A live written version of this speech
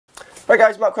Right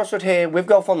guys, Mark Crossfield here with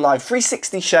GolfOnline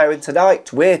 360 show, and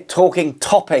tonight we're talking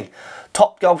topping.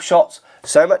 Top golf shots,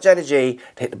 so much energy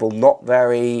to hit the ball not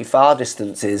very far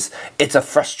distances. It's a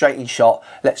frustrating shot.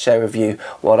 Let's share with you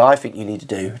what I think you need to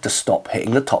do to stop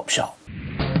hitting the top shot.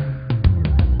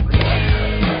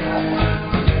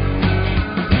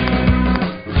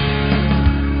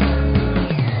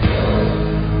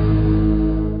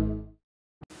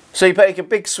 So you take a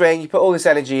big swing, you put all this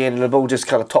energy in, and the ball just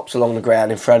kind of tops along the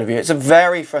ground in front of you. It's a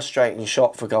very frustrating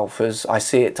shot for golfers. I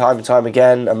see it time and time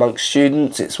again amongst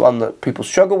students. It's one that people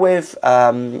struggle with.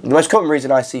 The most common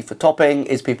reason I see for topping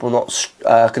is people not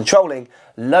controlling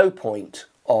low point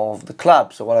of the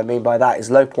club. So what I mean by that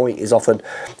is low point is often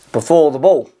before the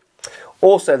ball.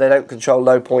 Also, they don't control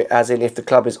low point as in if the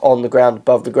club is on the ground,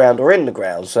 above the ground, or in the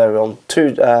ground. So on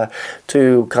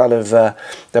two kind of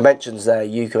dimensions there,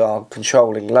 you are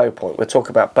controlling low point. We'll talk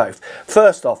about both.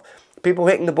 First off, people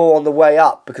hitting the ball on the way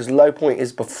up, because low point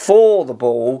is before the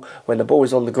ball, when the ball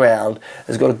is on the ground,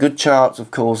 has got a good chance of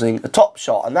causing a top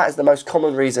shot. And that is the most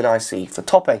common reason I see for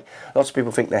topping. Lots of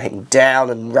people think they're hitting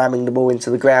down and ramming the ball into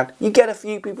the ground. You get a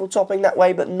few people topping that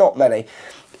way, but not many.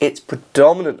 It's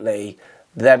predominantly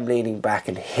them leaning back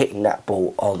and hitting that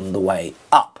ball on the way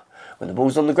up. When the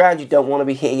ball's on the ground, you don't want to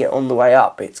be hitting it on the way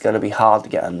up. It's going to be hard to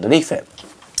get underneath it.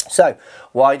 So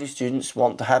why do students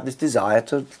want to have this desire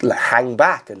to hang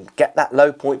back and get that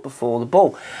low point before the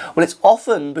ball? Well, it's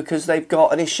often because they've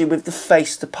got an issue with the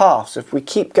face to path. So if we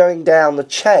keep going down the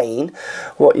chain,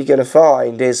 what you're going to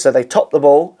find is, so they top the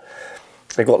ball,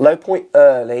 they've got low point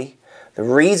early. The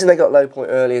reason they got low point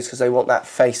early is because they want that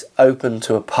face open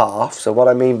to a path. So what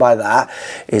I mean by that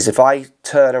is if I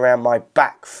turn around my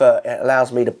back foot, it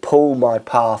allows me to pull my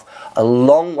path a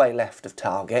long way left of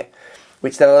target,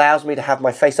 which then allows me to have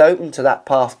my face open to that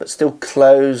path but still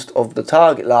closed of the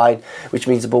target line, which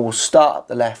means the ball will start up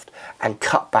the left and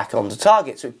cut back onto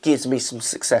target. So it gives me some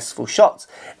successful shots.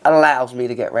 It allows me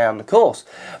to get round the course.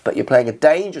 But you're playing a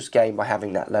dangerous game by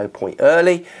having that low point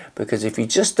early, because if you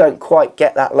just don't quite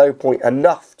get that low point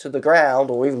enough to the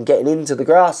ground, or even getting into the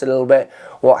grass a little bit,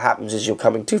 what happens is you're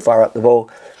coming too far up the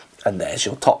ball, and there's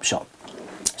your top shot.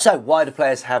 So why do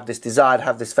players have this desire to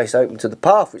have this face open to the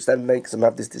path, which then makes them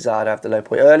have this desire to have the low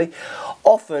point early?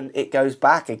 Often it goes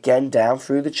back again down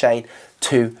through the chain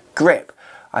to grip.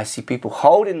 I see people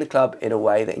holding the club in a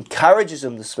way that encourages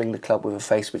them to swing the club with a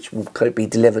face which could be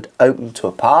delivered open to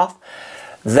a path.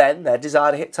 Then their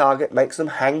desire to hit target makes them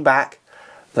hang back.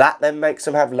 That then makes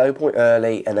them have low point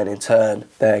early, and then in turn,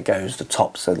 there goes the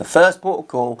top. So the first port of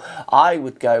call I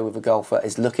would go with a golfer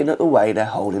is looking at the way they're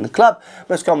holding the club.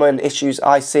 Most common issues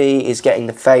I see is getting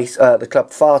the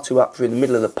club far too up through the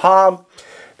middle of the palm.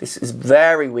 This is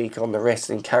very weak on the wrist,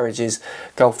 encourages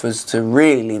golfers to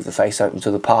really leave the face open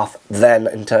to the path, then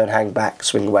in turn hang back,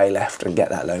 swing away left and get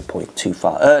that low point too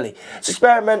far early. So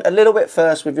experiment a little bit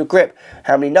first with your grip.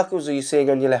 How many knuckles are you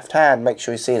seeing on your left hand? Make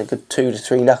sure you're seeing a good 2 to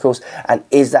 3 knuckles, and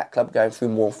is that club going through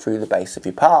more through the base of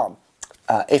your palm?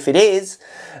 If it is,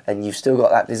 and you've still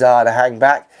got that desire to hang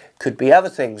back, could be other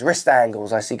things. Wrist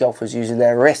angles. I see golfers using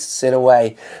their wrists in a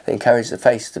way that encourages the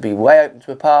face to be way open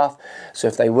to a path. So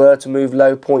if they were to move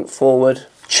low point forward,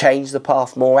 change the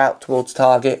path more out towards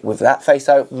target with that face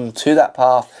open to that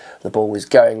path, the ball is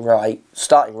going right,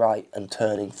 starting right and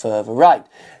turning further right.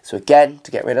 So again,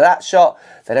 to get rid of that shot,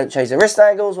 they don't change their wrist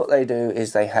angles. What they do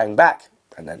is they hang back,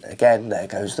 and then again, there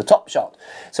goes the top shot.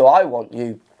 So I want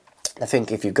you, I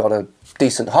think if you've got a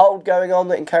decent hold going on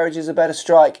that encourages a better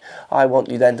strike, I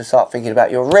want you then to start thinking about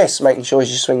your wrist, making sure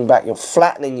as you swing back, you're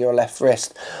flattening your left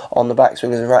wrist on the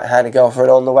backswing as a right-handed golfer,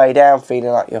 and on the way down, feeling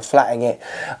like you're flattening it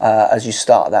as you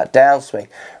start that downswing.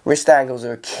 Wrist angles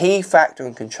are a key factor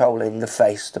in controlling the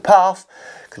face to path.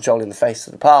 Controlling the face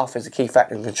of the path is a key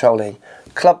factor in controlling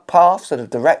club path, so the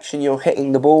direction you're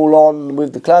hitting the ball on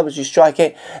with the club as you strike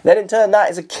it. Then in turn, that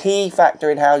is a key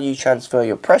factor in how you transfer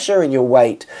your pressure and your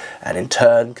weight, and in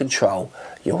turn control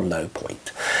your low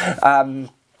point.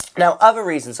 Now, other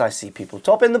reasons I see people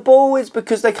topping the ball is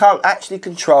because they can't actually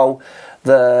control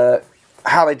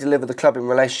how they deliver the club in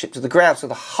relationship to the ground, so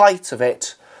the height of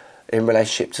it in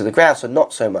relationship to the ground, so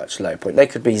not so much low point. They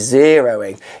could be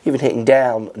zeroing, even hitting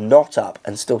down, not up,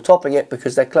 and still topping it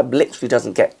because their club literally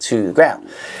doesn't get to the ground.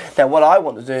 Now what I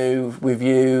want to do with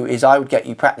you is I would get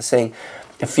you practicing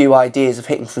a few ideas of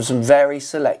hitting from some very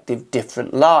selective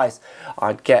different lies.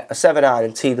 I'd get a 7-iron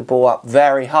and tee the ball up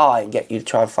very high and get you to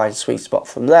try and find a sweet spot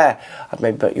from there. I'd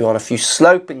maybe put you on a few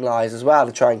sloping lies as well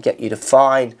to try and get you to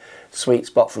find sweet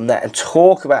spot from there, and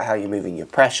talk about how you're moving your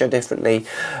pressure differently,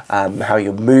 how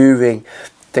you're moving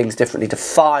things differently to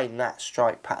find that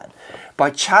strike pattern. By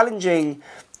challenging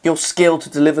your skill to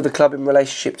deliver the club in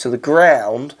relationship to the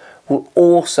ground will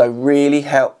also really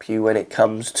help you when it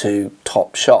comes to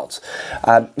top shots.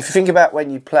 If you think about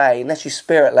when you play, unless you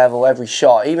spirit level every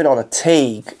shot, even on a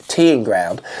teeing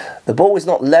ground, the ball is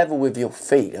not level with your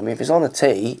feet. I mean, if it's on a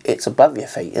tee, it's above your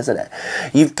feet, isn't it?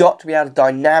 You've got to be able to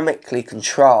dynamically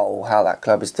control how that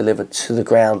club is delivered to the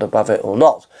ground above it or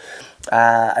not.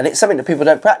 And it's something that people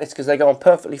don't practice because they go on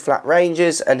perfectly flat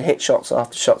ranges and hit shots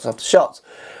after shots after shots.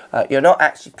 You're not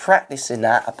actually practicing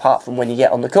that apart from when you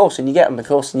get on the course. And you get on the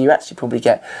course and you actually probably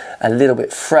get a little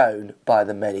bit thrown by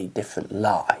the many different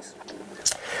lies.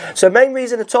 So main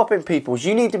reason of topping, people, is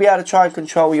you need to be able to try and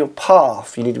control your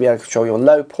path. You need to be able to control your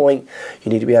low point.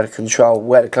 You need to be able to control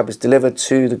where the club is delivered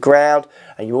to the ground.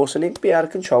 And you also need to be able to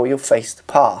control your face to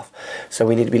path. So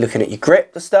we need to be looking at your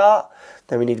grip to start.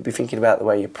 Then we need to be thinking about the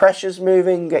way your pressure's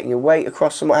moving, getting your weight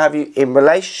across and what have you in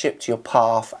relationship to your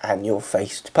path and your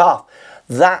face to path.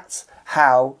 That's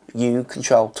how you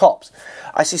control tops.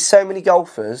 I see so many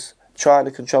golfers trying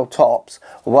to control tops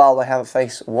while they have a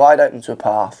face wide open to a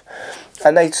path.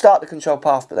 And they start to control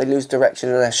path, but they lose direction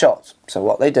of their shots. So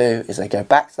what they do is they go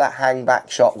back to that hang back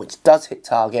shot, which does hit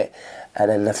target, and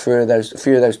then a few of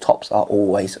those tops are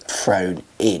always thrown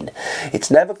in. It's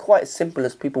never quite as simple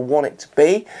as people want it to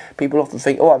be. People often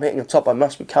think, oh, I'm hitting a top, I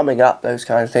must be coming up, those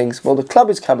kind of things. Well, the club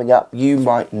is coming up, you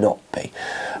might not be.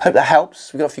 Hope that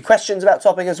helps. We've got a few questions about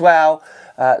topping as well.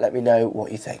 Let me know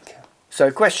what you think. So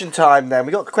question time then.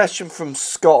 We got the question from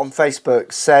Scott on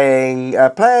Facebook saying,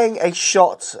 playing a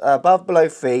shot above below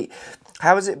feet,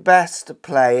 how is it best to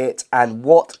play it and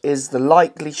what is the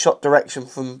likely shot direction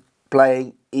from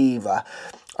playing either?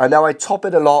 I know I top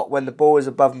it a lot when the ball is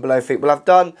above and below feet. Well, I've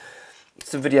done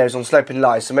some videos on sloping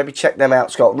lies, so maybe check them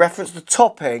out, Scott. Reference to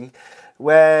topping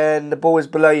when the ball is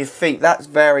below your feet. That's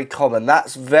very common.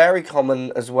 That's very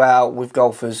common as well with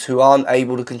golfers who aren't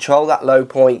able to control that low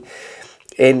point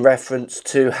in reference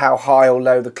to how high or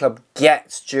low the club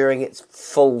gets during its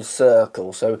full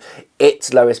circle. So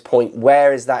its lowest point,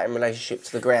 where is that in relationship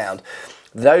to the ground?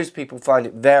 Those people find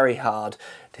it very hard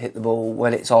to hit the ball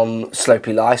when it's on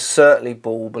slopey lie, certainly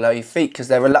ball below your feet, because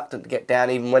they're reluctant to get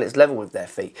down even when it's level with their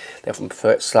feet. They often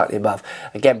prefer it slightly above.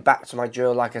 Again, back to my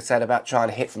drill, like I said, about trying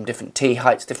to hit from different tee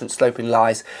heights, different sloping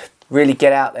lies. Really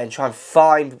get out there and try and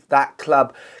find that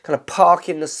club, kind of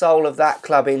parking the sole of that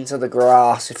club into the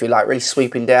grass, if you like, really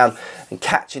sweeping down and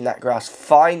catching that grass.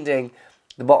 Finding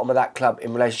the bottom of that club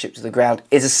in relationship to the ground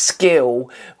is a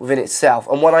skill within itself,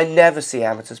 and one I never see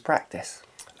amateurs practice.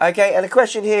 Okay, and a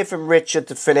question here from Richard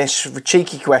to finish, a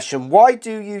cheeky question. Why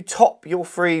do you top your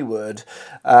 3-wood?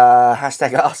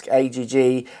 Hashtag ask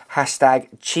AGG, hashtag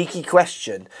cheeky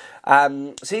question.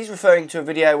 So he's referring to a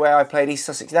video where I played East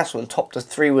Sussex National and topped a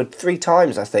 3-wood 3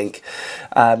 times, I think,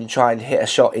 trying to hit a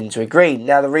shot into a green.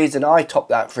 Now, the reason I topped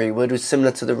that 3-wood was similar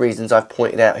to the reasons I've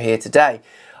pointed out here today.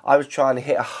 I was trying to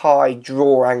hit a high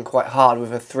draw and quite hard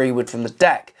with a 3-wood from the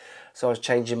deck. So I was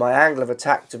changing my angle of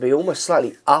attack to be almost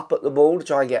slightly up at the ball to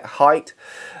try and get height.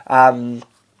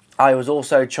 I was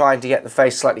also trying to get the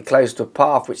face slightly close to a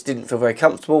path, which didn't feel very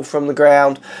comfortable from the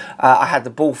ground. I had the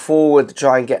ball forward to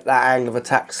try and get that angle of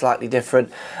attack slightly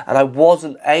different, and I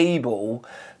wasn't able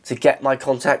to get my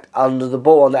contact under the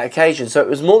ball on that occasion. So it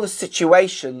was more the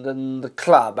situation than the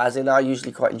club, as in I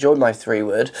usually quite enjoyed my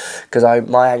 3-wood, because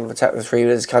my angle of attack with the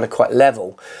 3-wood is kind of quite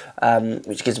level,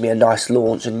 which gives me a nice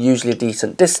launch and usually a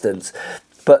decent distance.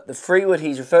 But the 3-wood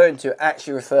he's referring to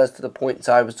actually refers to the points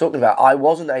I was talking about. I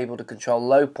wasn't able to control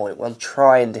low point when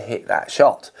trying to hit that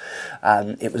shot.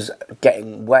 It was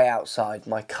getting way outside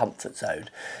my comfort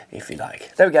zone, if you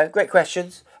like. There we go, great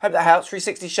questions. Hope that helps.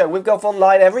 360 show with Golf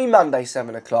Online every Monday,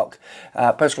 7 o'clock.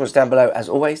 Post comments down below as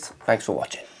always. Thanks for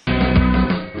watching.